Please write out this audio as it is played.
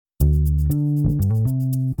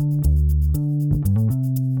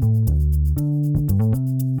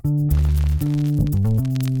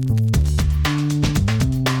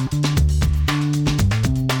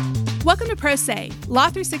Pro Se, Law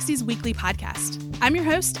 360's weekly podcast. I'm your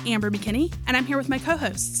host, Amber McKinney, and I'm here with my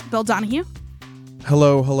co-hosts, Bill Donahue.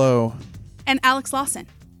 Hello. And Alex Lawson.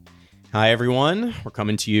 Hi, everyone. We're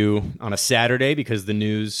coming to you on a Saturday because the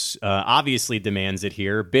news obviously demands it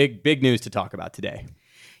here. Big news to talk about today.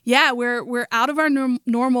 Yeah, we're out of our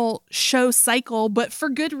normal show cycle, but for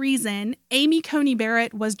good reason. Amy Coney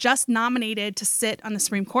Barrett was just nominated to sit on the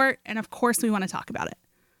Supreme Court, and of course we want to talk about it.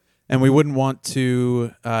 And we wouldn't want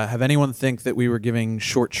to have anyone think that we were giving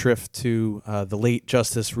short shrift to the late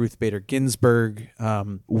Justice Ruth Bader Ginsburg.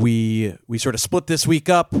 We sort of split this week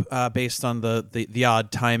up based on the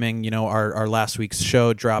odd timing. You know, our last week's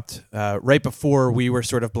show dropped right before we were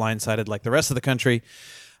sort of blindsided, like the rest of the country,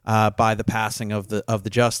 by the passing of the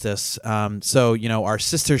justice. So, you know, our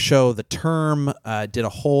sister show, The Term, did a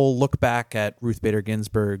whole look back at Ruth Bader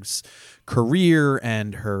Ginsburg's career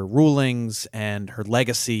and her rulings and her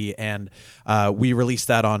legacy, and we released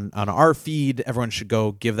that on our feed. Everyone should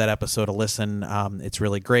go give that episode a listen. It's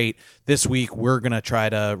really great. This week, we're going to try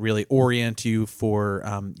to really orient you for,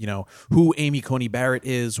 who Amy Coney Barrett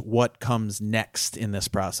is, what comes next in this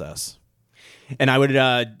process. And I would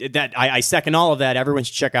I second all of that. Everyone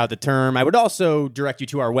should check out The Term. I would also direct you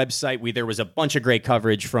to our website. There was a bunch of great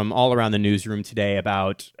coverage from all around the newsroom today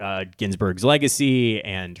about Ginsburg's legacy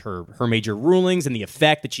and her major rulings and the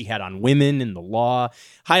effect that she had on women in the law.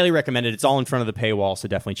 Highly recommended. It's all in front of the paywall, so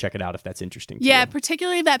definitely check it out if that's interesting to you.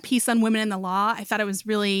 Particularly that piece on women in the law. I thought it was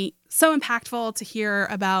really so impactful to hear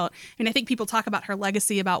about. I think people talk about her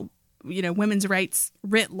legacy, about women's rights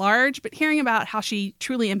writ large, but hearing about how she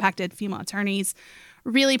truly impacted female attorneys,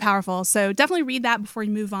 really powerful. So definitely read that before you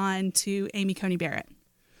move on to Amy Coney Barrett.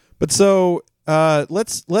 But so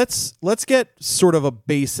let's get sort of a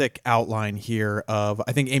basic outline here of,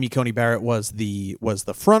 I think Amy Coney Barrett was the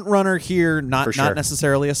front runner here, not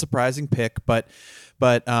necessarily a surprising pick, but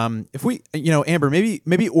if we, Amber,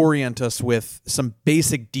 maybe orient us with some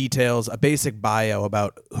basic details, a basic bio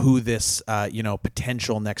about who this,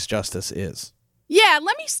 potential next justice is. Yeah,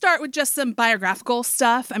 let me start with just some biographical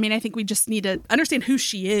stuff. I think we just need to understand who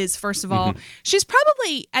she is, first of all. She's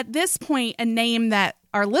probably, at this point, a name that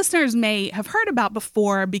our listeners may have heard about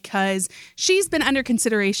before because she's been under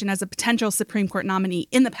consideration as a potential Supreme Court nominee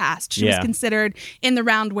in the past. She was considered in the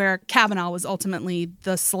round where Kavanaugh was ultimately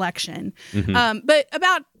the selection. But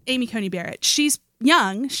about Amy Coney Barrett, she's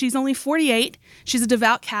young. She's only 48. She's a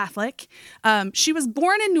devout Catholic. She was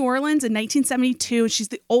born in New Orleans in 1972. She's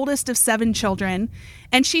the oldest of 7 children.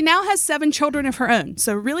 And she now has 7 children of her own.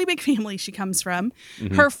 So really big family she comes from.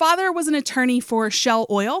 Her father was an attorney for Shell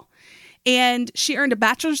Oil. And she earned a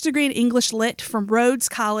bachelor's degree in English Lit from Rhodes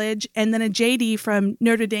College and then a JD from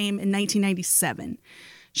Notre Dame in 1997.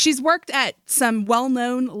 She's worked at some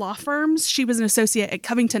well-known law firms. She was an associate at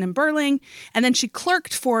Covington and Burling, and then she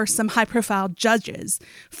clerked for some high-profile judges,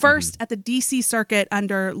 first at the D.C. Circuit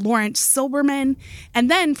under Lawrence Silberman, and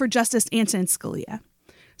then for Justice Antonin Scalia.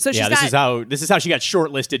 So this is how she got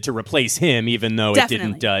shortlisted to replace him, even though it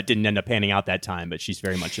didn't end up panning out that time. But she's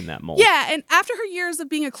very much in that mold. Yeah, and after her years of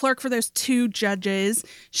being a clerk for those 2 judges,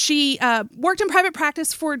 she worked in private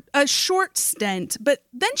practice for a short stint. But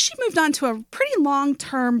then she moved on to a pretty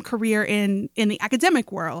long-term career in the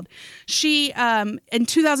academic world. She, in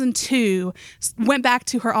 2002, went back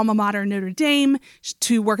to her alma mater, Notre Dame,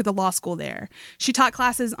 to work at the law school there. She taught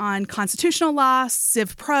classes on constitutional law,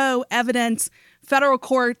 Civ Pro, evidence, federal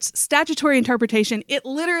courts, statutory interpretation. It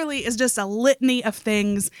literally is just a litany of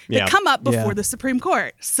things that come up before the Supreme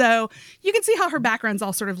Court. So you can see how her background's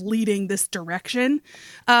all sort of leading this direction.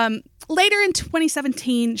 Later in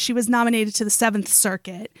 2017, she was nominated to the 7th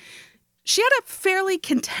Circuit. She had a fairly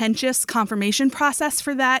contentious confirmation process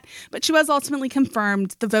for that, but she was ultimately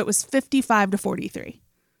confirmed. The vote was 55-43.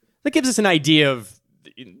 That gives us an idea of,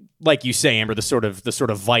 like you say, Amber, the sort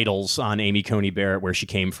of vitals on Amy Coney Barrett, where she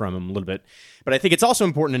came from a little bit. But I think it's also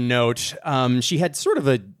important to note she had sort of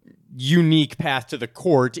a unique path to the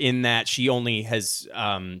court in that she only has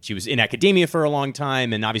she was in academia for a long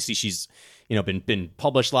time, and obviously she's been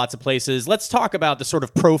published lots of places. Let's talk about the sort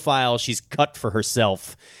of profile she's cut for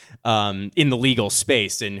herself in the legal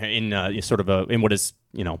space, in what has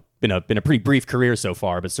been a pretty brief career so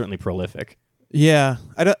far, but certainly prolific. Yeah,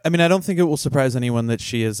 I don't think it will surprise anyone that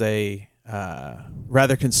she is a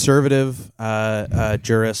rather conservative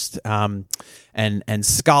jurist and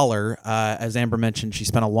scholar. As Amber mentioned, she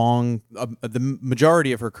spent the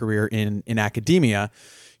majority of her career in academia.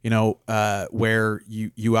 Where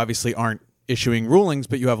you obviously aren't issuing rulings,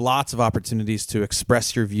 but you have lots of opportunities to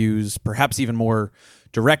express your views, perhaps even more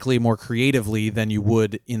directly, more creatively than you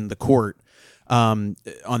would in the court, on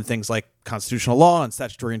things like constitutional law and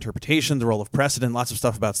statutory interpretation, the role of precedent, lots of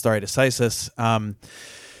stuff about stare decisis.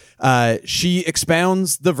 She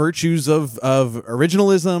expounds the virtues of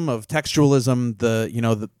originalism, of textualism,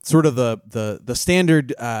 the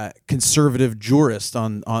standard conservative jurist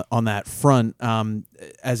on that front.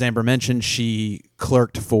 As Amber mentioned, she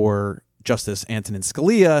clerked for Justice Antonin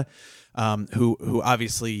Scalia, who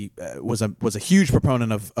obviously was a huge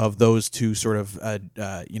proponent of those two sort of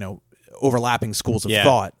overlapping schools of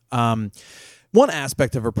thought. One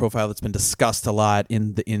aspect of her profile that's been discussed a lot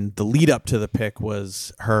in the lead up to the pick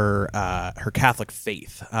was her Catholic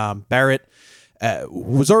faith. Barrett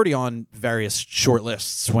was already on various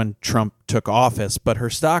shortlists when Trump took office, but her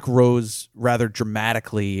stock rose rather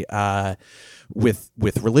dramatically with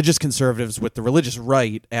religious conservatives, with the religious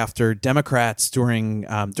right, after Democrats during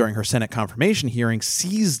her Senate confirmation hearing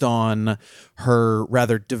seized on her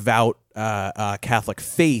rather devout Catholic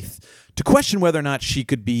faith to question whether or not she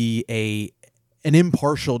could be an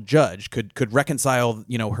impartial judge, could reconcile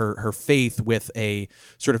her faith with a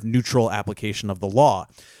sort of neutral application of the law.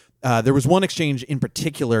 There was one exchange in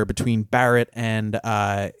particular between Barrett and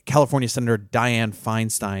California Senator Dianne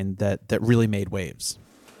Feinstein that really made waves.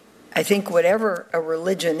 I think whatever a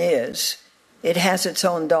religion is, it has its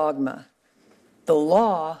own dogma. The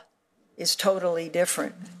law is totally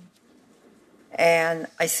different. And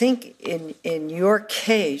I think in your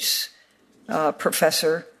case,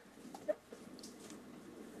 Professor,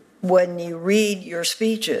 when you read your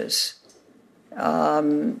speeches,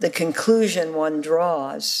 the conclusion one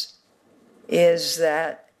draws is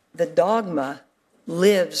that the dogma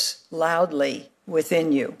lives loudly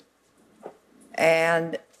within you.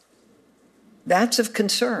 And that's of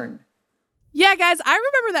concern. Yeah, guys, I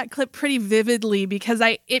remember that clip pretty vividly because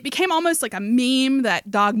it became almost like a meme,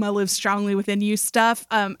 that dogma lives strongly within you stuff.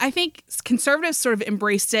 I think conservatives sort of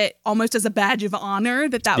embraced it almost as a badge of honor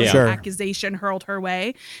that was an accusation hurled her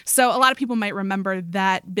way. So a lot of people might remember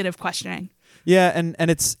that bit of questioning. Yeah,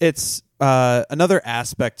 and it's another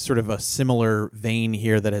aspect, sort of a similar vein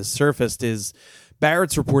here that has surfaced is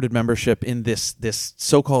Barrett's reported membership in this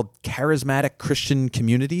so-called charismatic Christian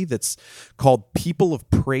community that's called People of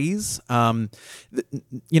Praise.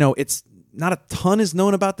 It's not a ton is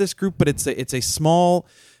known about this group, but it's a small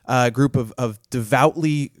group of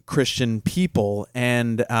devoutly Christian people,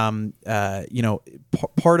 and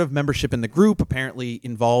part of membership in the group apparently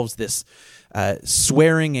involves this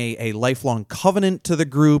swearing a lifelong covenant to the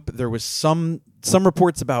group. There was some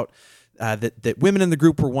reports about that women in the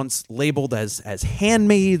group were once labeled as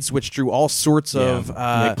handmaids, which drew all sorts of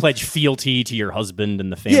they pledge fealty to your husband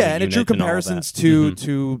and the family. Yeah, and it drew comparisons to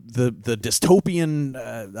the dystopian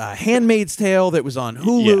Handmaid's Tale that was on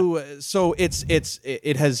Hulu. Yeah. So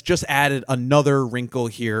it has just added another wrinkle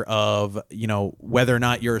here of whether or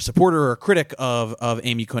not you're a supporter or a critic of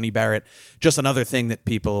Amy Coney Barrett. Just another thing that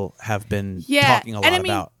people have been talking a lot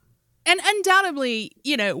about. And undoubtedly,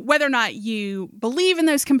 whether or not you believe in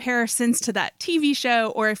those comparisons to that TV show,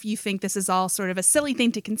 or if you think this is all sort of a silly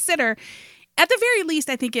thing to consider, at the very least,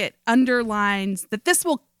 I think it underlines that this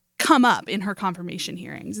will come up in her confirmation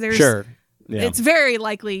hearings. Sure. Yeah. It's very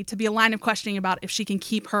likely to be a line of questioning about if she can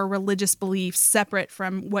keep her religious beliefs separate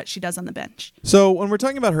from what she does on the bench. So when we're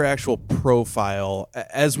talking about her actual profile,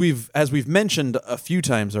 as we've mentioned a few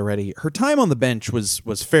times already, her time on the bench was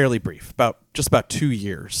fairly brief, just about 2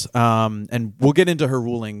 years. And we'll get into her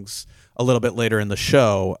rulings a little bit later in the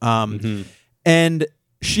show. And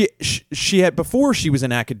she had, before she was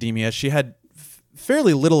in academia, she had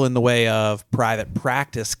fairly little in the way of private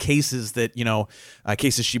practice cases that,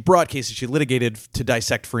 cases she brought, cases she litigated to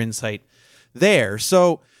dissect for insight there.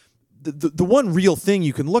 So the one real thing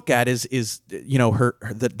you can look at is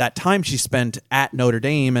that time she spent at Notre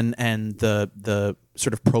Dame and the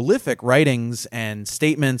sort of prolific writings and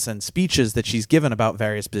statements and speeches that she's given about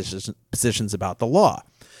various positions about the law.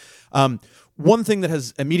 One thing that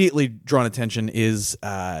has immediately drawn attention is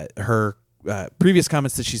her previous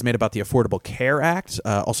comments that she's made about the Affordable Care Act,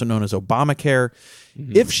 also known as Obamacare.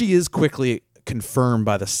 If she is quickly confirmed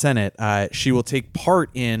by the Senate, she will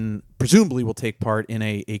presumably will take part in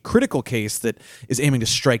a critical case that is aiming to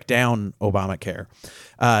strike down Obamacare.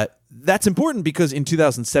 That's important because in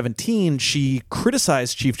 2017, she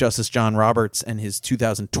criticized Chief Justice John Roberts and his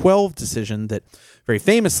 2012 decision that very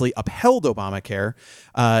famously upheld Obamacare,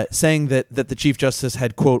 saying that the Chief Justice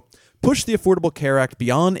had, quote, push the Affordable Care Act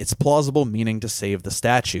beyond its plausible meaning to save the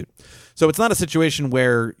statute. So it's not a situation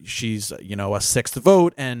where she's, a sixth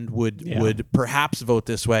vote and would perhaps vote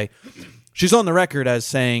this way. She's on the record as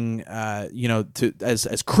saying,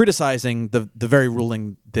 as criticizing the very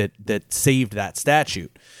ruling that saved that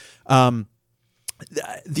statute.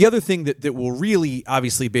 The other thing that will really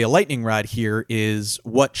obviously be a lightning rod here is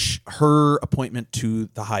what her appointment to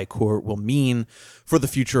the High Court will mean for the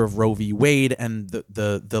future of Roe v. Wade and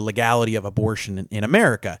the legality of abortion in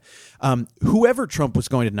America. Whoever Trump was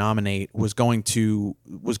going to nominate was going to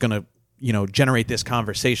generate this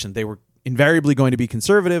conversation. They were invariably going to be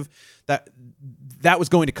conservative. That was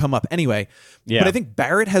going to come up anyway. Yeah. But I think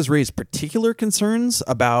Barrett has raised particular concerns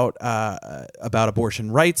about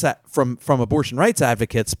abortion rights from abortion rights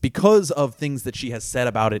advocates because of things that she has said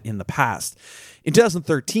about it in the past. In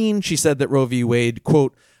 2013, she said that Roe v. Wade,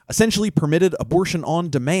 quote, essentially permitted abortion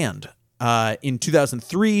on demand. In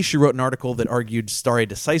 2003, she wrote an article that argued stare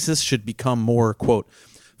decisis should become more, quote,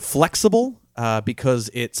 flexible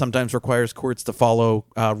because it sometimes requires courts to follow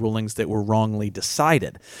rulings that were wrongly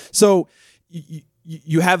decided. So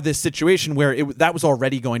you have this situation where that was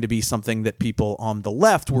already going to be something that people on the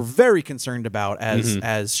left were very concerned about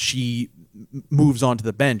as she moves onto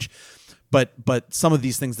the bench. But some of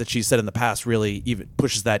these things that she said in the past really even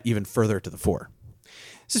pushes that even further to the fore.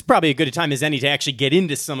 This is probably a good a time as any to actually get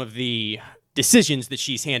into some of the decisions that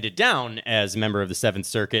she's handed down as a member of the Seventh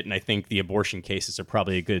Circuit, and I think the abortion cases are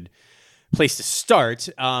probably a good place to start.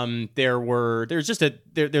 There's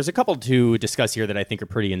a couple to discuss here that I think are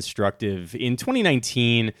pretty instructive. In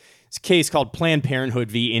 2019, it's a case called Planned Parenthood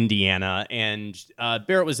v. Indiana, and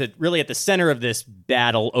Barrett was really at the center of this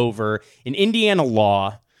battle over an Indiana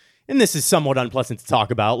law, and this is somewhat unpleasant to talk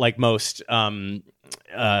about, like most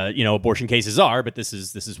abortion cases are, but this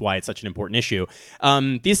is why it's such an important issue.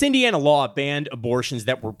 This Indiana law banned abortions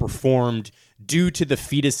that were performed due to the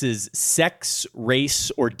fetus's sex,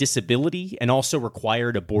 race, or disability, and also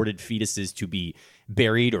required aborted fetuses to be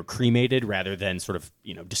buried or cremated rather than sort of,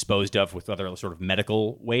 disposed of with other sort of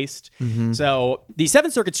medical waste. Mm-hmm. So the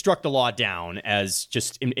Seventh Circuit struck the law down as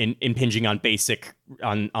just impinging on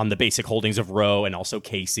the basic holdings of Roe and also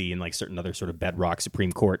Casey and like certain other sort of bedrock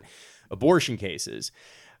Supreme Court abortion cases.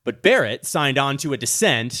 But Barrett signed on to a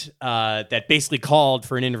dissent that basically called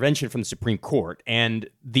for an intervention from the Supreme Court. And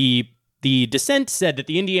the dissent said that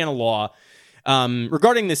the Indiana law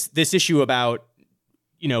regarding this issue about,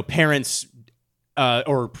 parents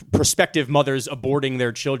or prospective mothers aborting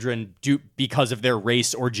their children because of their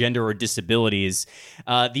race or gender or disabilities,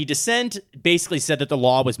 the dissent basically said that the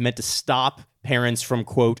law was meant to stop parents from,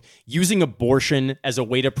 quote, using abortion as a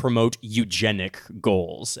way to promote eugenic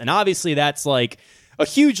goals. And obviously that's like a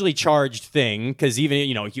hugely charged thing, because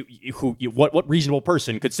even, what reasonable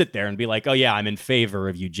person could sit there and be like, oh yeah, I'm in favor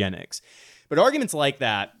of eugenics. But arguments like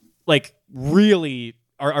that, like, really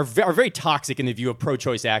are very toxic in the view of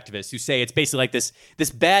pro-choice activists who say it's basically like this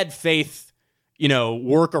bad faith,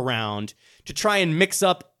 workaround to try and mix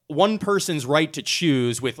up one person's right to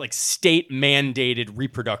choose with like state mandated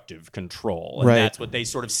reproductive control. And that's what they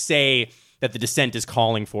sort of say that the dissent is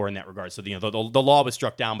calling for in that regard. So, the law was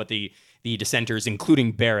struck down, but the dissenters,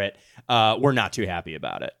 including Barrett, were not too happy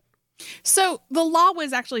about it. So the law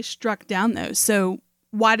was actually struck down, though. So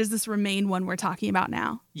why does this remain one we're talking about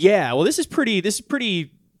now? Yeah, well, this is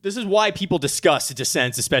why people discuss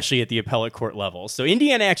dissents, especially at the appellate court level. So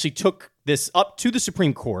Indiana actually took this up to the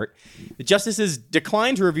Supreme Court. The justices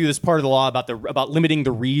declined to review this part of the law about limiting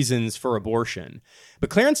the reasons for abortion. But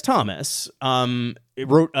Clarence Thomas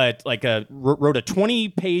wrote a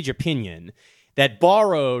 20-page opinion that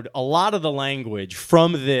borrowed a lot of the language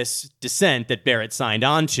from this dissent that Barrett signed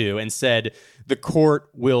on to and said the court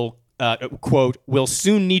will quote, will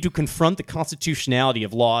soon need to confront the constitutionality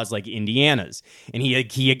of laws like Indiana's. And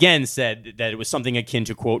he again said that it was something akin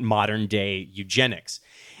to, quote, modern day eugenics.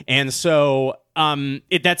 And so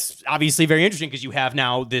that's obviously very interesting because you have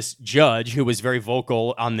now this judge who was very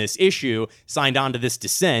vocal on this issue, signed on to this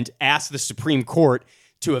dissent, asked the Supreme Court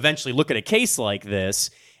to eventually look at a case like this.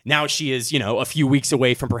 Now she is, a few weeks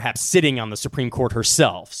away from perhaps sitting on the Supreme Court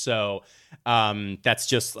herself. So that's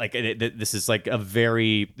just like this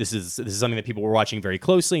is something that people were watching very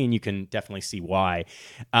closely, and you can definitely see why.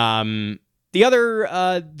 The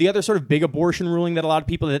other sort of big abortion ruling that a lot of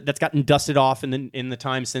people that's gotten dusted off in the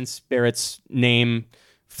time since Barrett's name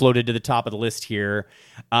floated to the top of the list here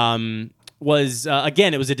was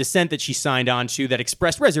again, it was a dissent that she signed on to that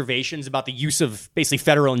expressed reservations about the use of basically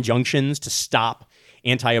federal injunctions to stop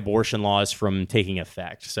anti-abortion laws from taking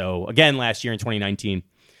effect. So again, last year in 2019,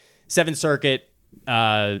 Seventh Circuit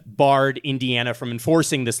barred Indiana from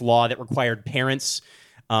enforcing this law that required parents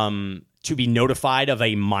to be notified of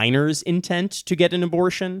a minor's intent to get an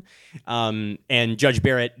abortion. And Judge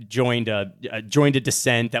Barrett joined a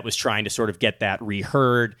dissent that was trying to sort of get that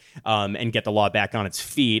reheard and get the law back on its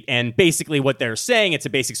feet. And basically what they're saying, it's a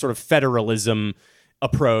basic sort of federalism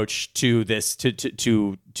approach to this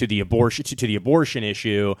to the abortion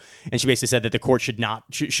issue, and she basically said that the court should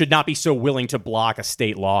not be so willing to block a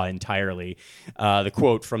state law entirely. The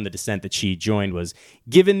quote from the dissent that she joined was,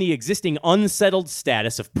 "Given the existing unsettled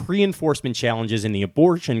status of pre-enforcement challenges in the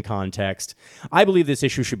abortion context, I believe this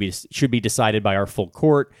issue should be decided by our full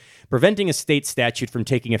court. Preventing a state statute from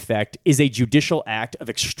taking effect is a judicial act of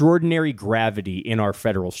extraordinary gravity in our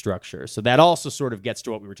federal structure." So that also sort of gets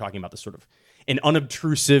to what we were talking about, the sort of an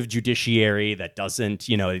unobtrusive judiciary that doesn't,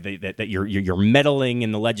 that you're meddling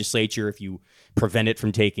in the legislature if you prevent it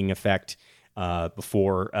from taking effect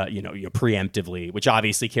before, preemptively, which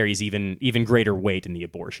obviously carries even greater weight in the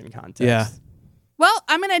abortion context. Yeah. Well,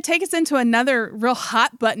 I'm going to take us into another real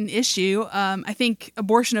hot button issue. I think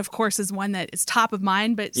abortion, of course, is one that is top of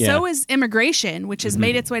mind, but so is immigration, which has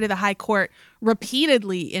made its way to the high court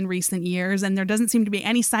repeatedly in recent years, and there doesn't seem to be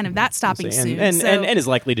any sign of that stopping soon. And is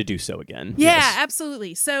likely to do so again. Yeah, Yes.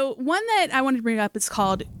 absolutely. So one that I wanted to bring up is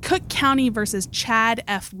called Cook County versus Chad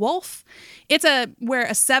F. Wolf. It's where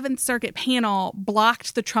a Seventh Circuit panel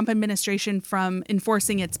blocked the Trump administration from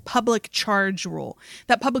enforcing its public charge rule.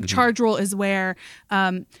 That public charge rule is where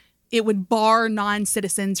it would bar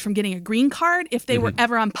non-citizens from getting a green card if they were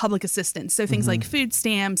ever on public assistance. So things like food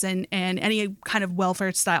stamps and any kind of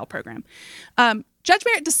welfare style program. Judge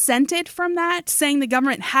Barrett dissented from that, saying the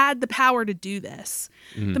government had the power to do this.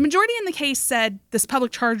 The majority in the case said this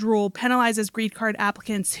public charge rule penalizes green card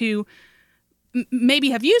applicants who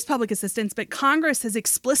maybe have used public assistance, but Congress has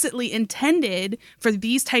explicitly intended for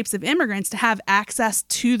these types of immigrants to have access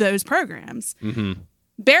to those programs.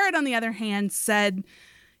 Barrett, on the other hand, said,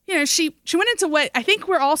 she went into what I think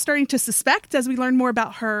we're all starting to suspect as we learn more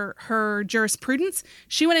about her jurisprudence.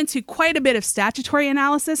 She went into quite a bit of statutory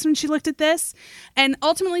analysis when she looked at this. And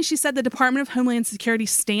ultimately, she said the Department of Homeland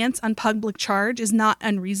Security's stance on public charge is not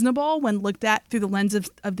unreasonable when looked at through the lens of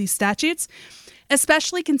these statutes,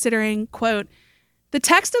 especially considering, quote, "The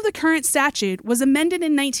text of the current statute was amended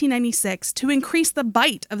in 1996 to increase the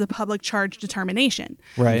bite of the public charge determination."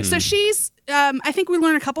 Right. So she's, I think we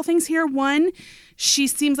learn a couple things here. One, she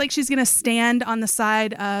seems like she's going to stand on the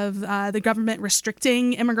side of the government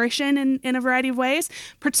restricting immigration in a variety of ways,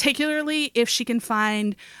 particularly if she can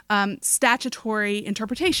find statutory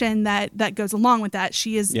interpretation that goes along with that.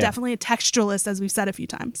 She is definitely a textualist, as we've said a few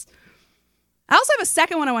times. I also have a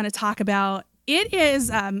second one I want to talk about. It is,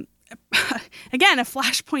 again, a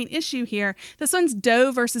flashpoint issue here. This one's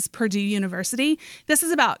Doe versus Purdue University. This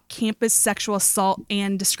is about campus sexual assault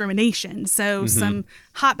and discrimination. So some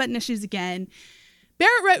hot button issues again.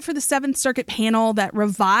 Barrett wrote for the Seventh Circuit panel that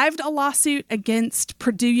revived a lawsuit against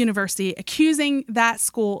Purdue University, accusing that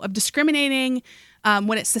school of discriminating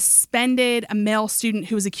when it suspended a male student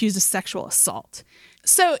who was accused of sexual assault.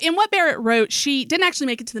 So in what Barrett wrote, she didn't actually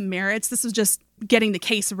make it to the merits. This was just getting the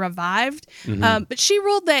case revived. But she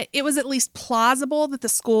ruled that it was at least plausible that the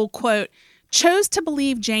school, quote, chose to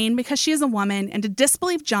believe Jane because she is a woman and to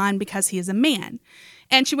disbelieve John because he is a man.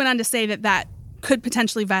 And she went on to say that could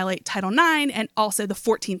potentially violate Title IX and also the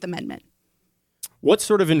 14th Amendment. What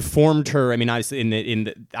sort of informed her? I mean,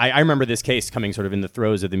 I remember this case coming sort of in the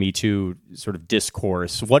throes of the Me Too sort of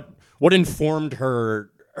discourse. What informed her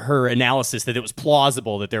analysis that it was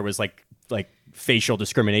plausible that there was like facial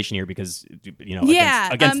discrimination here because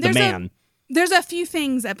against the man? There's a few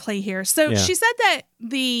things at play here. So she said that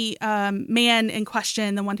the man in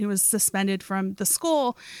question, the one who was suspended from the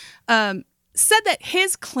school, said that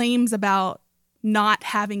his claims about not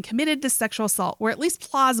having committed this sexual assault were at least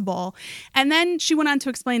plausible. And then she went on to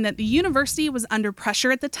explain that the university was under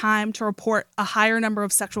pressure at the time to report a higher number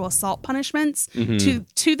of sexual assault punishments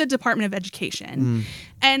to the Department of Education.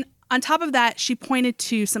 And on top of that, she pointed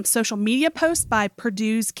to some social media posts by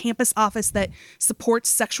Purdue's campus office that supports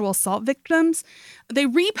sexual assault victims. They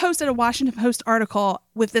reposted a Washington Post article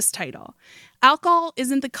with this title, "Alcohol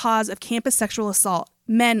isn't the cause of campus sexual assault,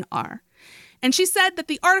 men are." And she said that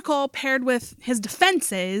the article, paired with his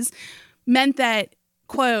defenses, meant that,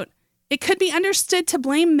 quote, "It could be understood to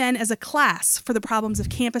blame men as a class for the problems of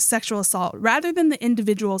campus sexual assault rather than the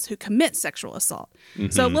individuals who commit sexual assault."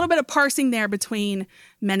 So a little bit of parsing there between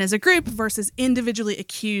men as a group versus individually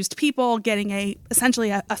accused people getting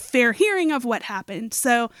essentially a fair hearing of what happened.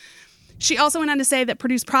 So she also went on to say that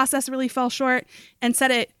Purdue's process really fell short and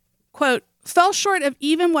said it, quote, "fell short of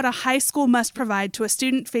even what a high school must provide to a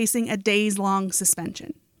student facing a days-long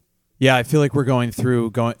suspension." Yeah, I feel like we're going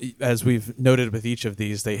as we've noted with each of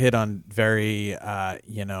these, they hit on very,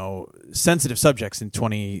 sensitive subjects in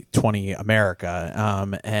 2020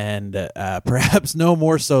 America, and perhaps no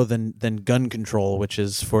more so than gun control, which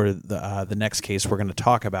is for the next case we're going to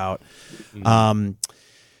talk about.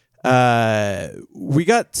 We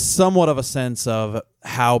got somewhat of a sense of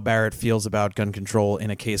how Barrett feels about gun control in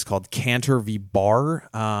a case called Cantor v. Barr,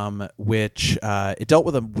 which it dealt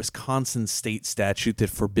with a Wisconsin state statute that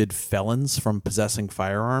forbid felons from possessing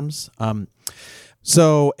firearms.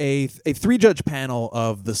 So a three-judge panel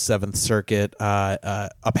of the Seventh Circuit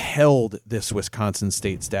upheld this Wisconsin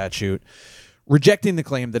state statute, rejecting the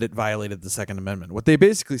claim that it violated the Second Amendment. What they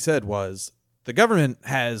basically said was the government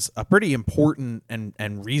has a pretty important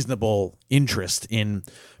and reasonable interest in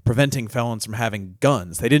preventing felons from having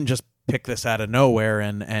guns. They didn't just pick this out of nowhere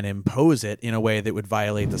and impose it in a way that would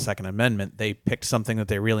violate the Second Amendment. They picked something that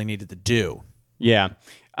they really needed to do. Yeah.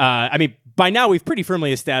 I mean, by now we've pretty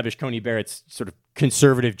firmly established Coney Barrett's sort of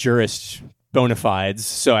conservative jurist bona fides.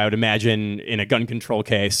 So I would imagine in a gun control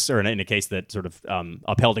case, or in a case that sort of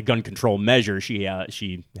upheld a gun control measure, she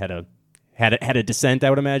had a dissent, I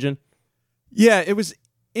would imagine. Yeah, it was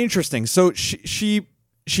interesting. So she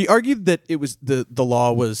argued that it was the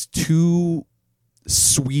law was too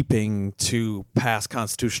sweeping to pass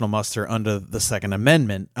constitutional muster under the Second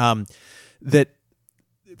Amendment. That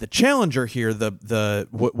the challenger here,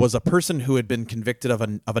 was a person who had been convicted of a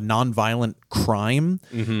nonviolent crime,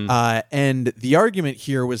 and the argument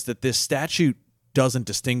here was that this statute doesn't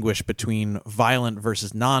distinguish between violent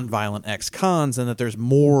versus nonviolent ex-cons, and that there's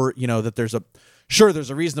more, that there's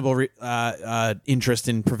a reasonable interest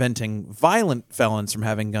in preventing violent felons from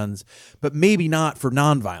having guns, but maybe not for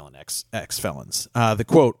nonviolent ex-felons. The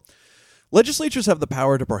quote, "Legislatures have the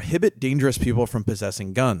power to prohibit dangerous people from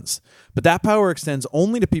possessing guns, but that power extends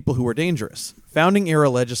only to people who are dangerous. Founding-era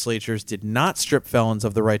legislatures did not strip felons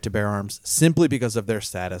of the right to bear arms simply because of their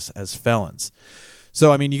status as felons."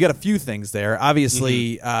 So, I mean, you got a few things there.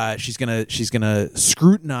 Obviously, she's gonna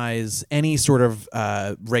scrutinize any sort of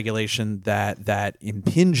regulation that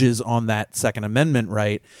impinges on that Second Amendment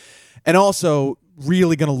right, and also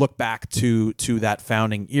really going to look back to that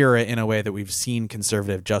founding era in a way that we've seen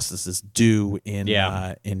conservative justices do in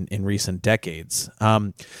recent decades.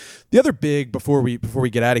 The other big, before we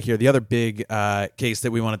get out of here, the other big case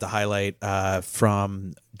that we wanted to highlight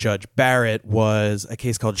from Judge Barrett was a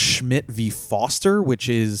case called Schmidt v. Foster, which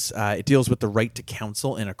is it deals with the right to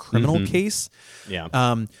counsel in a criminal case. Yeah.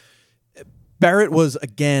 Barrett was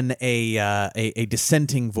again a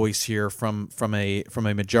dissenting voice here from a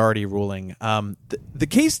majority ruling. The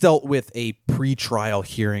case dealt with a pretrial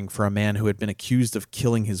hearing for a man who had been accused of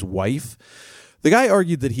killing his wife. The guy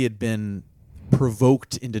argued that he had been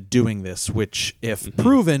provoked into doing this, which, if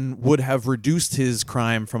proven, would have reduced his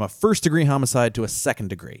crime from a first-degree homicide to a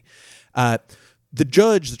second-degree.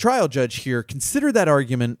 The trial judge here, considered that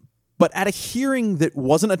argument, but at a hearing that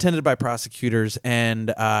wasn't attended by prosecutors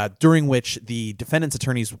and during which the defendant's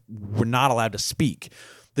attorneys were not allowed to speak,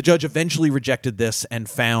 the judge eventually rejected this and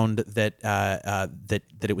found that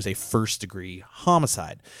it was a first-degree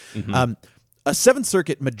homicide. A Seventh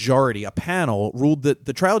Circuit majority, a panel, ruled that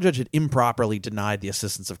the trial judge had improperly denied the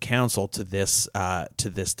assistance of counsel to this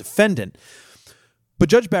defendant. But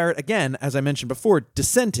Judge Barrett, again, as I mentioned before,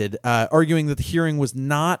 dissented, arguing that the hearing was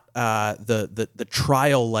not the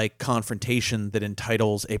trial-like confrontation that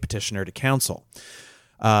entitles a petitioner to counsel.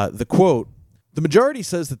 The quote, "The majority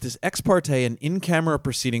says that this ex parte and in-camera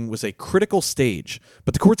proceeding was a critical stage,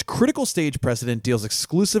 but the court's critical stage precedent deals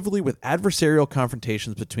exclusively with adversarial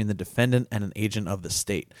confrontations between the defendant and an agent of the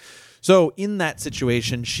state." So in that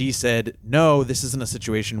situation, she said, no, this isn't a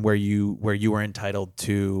situation where you are entitled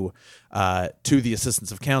to the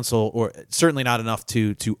assistance of counsel, or certainly not enough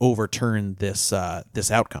to overturn this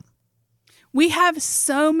outcome. We have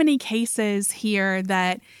so many cases here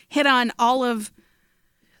that hit on all of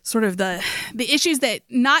sort of the issues that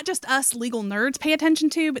not just us legal nerds pay attention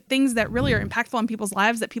to, but things that really are impactful in people's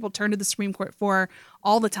lives that people turn to the Supreme Court for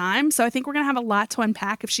all the time. So I think we're going to have a lot to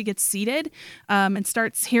unpack if she gets seated and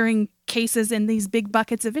starts hearing cases in these big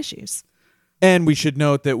buckets of issues. And we should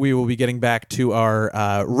note that we will be getting back to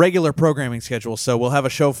our regular programming schedule. So we'll have a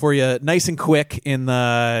show for you nice and quick in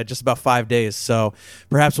just about 5 days. So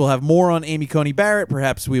perhaps we'll have more on Amy Coney Barrett.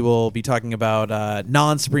 Perhaps we will be talking about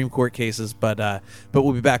non-Supreme Court cases. But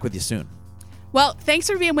we'll be back with you soon. Well, thanks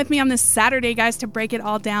for being with me on this Saturday, guys, to break it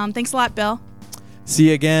all down. Thanks a lot, Bill. See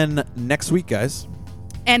you again next week, guys.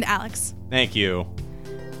 And Alex. Thank you.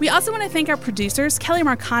 We also want to thank our producers, Kelly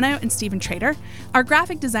Marcano and Stephen Trader, our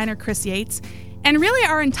graphic designer, Chris Yates, and really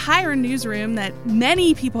our entire newsroom that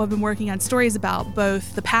many people have been working on stories about,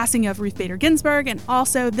 both the passing of Ruth Bader Ginsburg and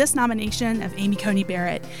also this nomination of Amy Coney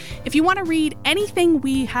Barrett. If you want to read anything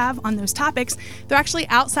we have on those topics, they're actually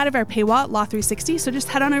outside of our paywall at Law 360, so just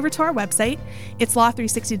head on over to our website. It's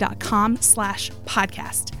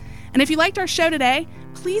law360.com/podcast. And if you liked our show today,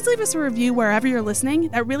 please leave us a review wherever you're listening.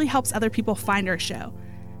 That really helps other people find our show.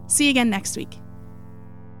 See you again next week.